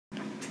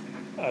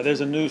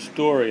There's a new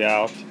story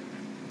out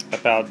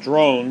about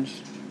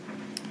drones.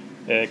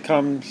 It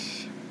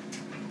comes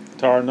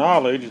to our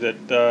knowledge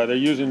that they're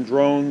using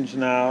drones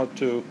now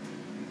to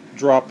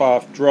drop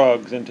off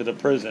drugs into the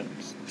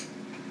prisons.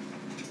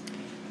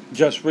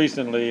 Just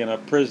recently, in a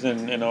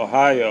prison in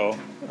Ohio,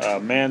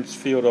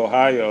 Mansfield,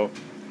 Ohio,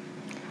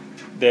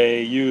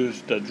 they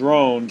used a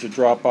drone to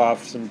drop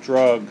off some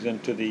drugs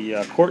into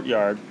the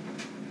courtyard,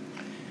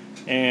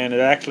 and it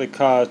actually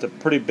caused a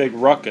pretty big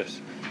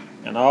ruckus,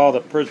 and all the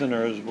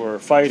prisoners were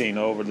fighting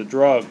over the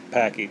drug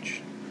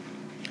package.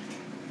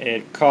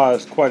 It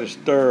caused quite a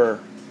stir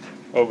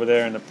over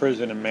there in the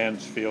prison in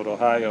Mansfield,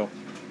 Ohio.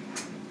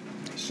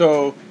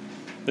 So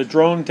the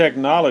drone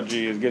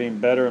technology is getting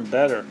better and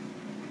better,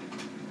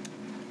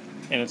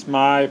 and it's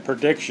my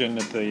prediction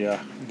that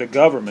the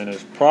government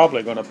is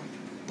probably going to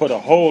put a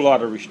whole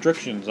lot of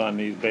restrictions on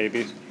these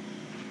babies,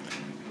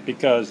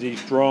 because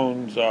these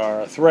drones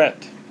are a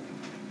threat.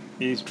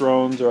 These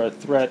drones are a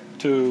threat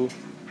to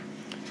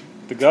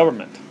the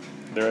government.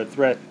 They're a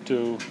threat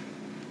to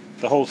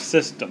the whole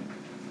system.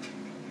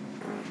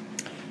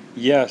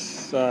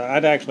 Yes,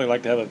 I'd actually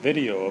like to have a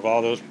video of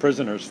all those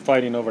prisoners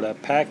fighting over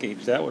that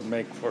package. That would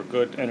make for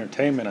good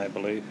entertainment, I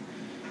believe.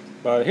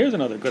 But here's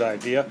another good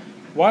idea.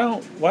 Why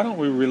don't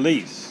we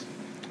release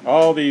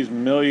all these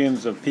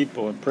millions of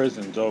people in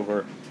prisons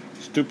over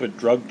stupid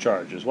drug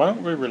charges? Why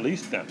don't we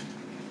release them?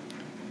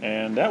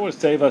 And that would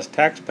save us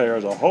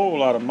taxpayers a whole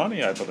lot of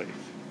money, I believe.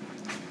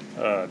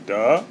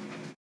 Duh.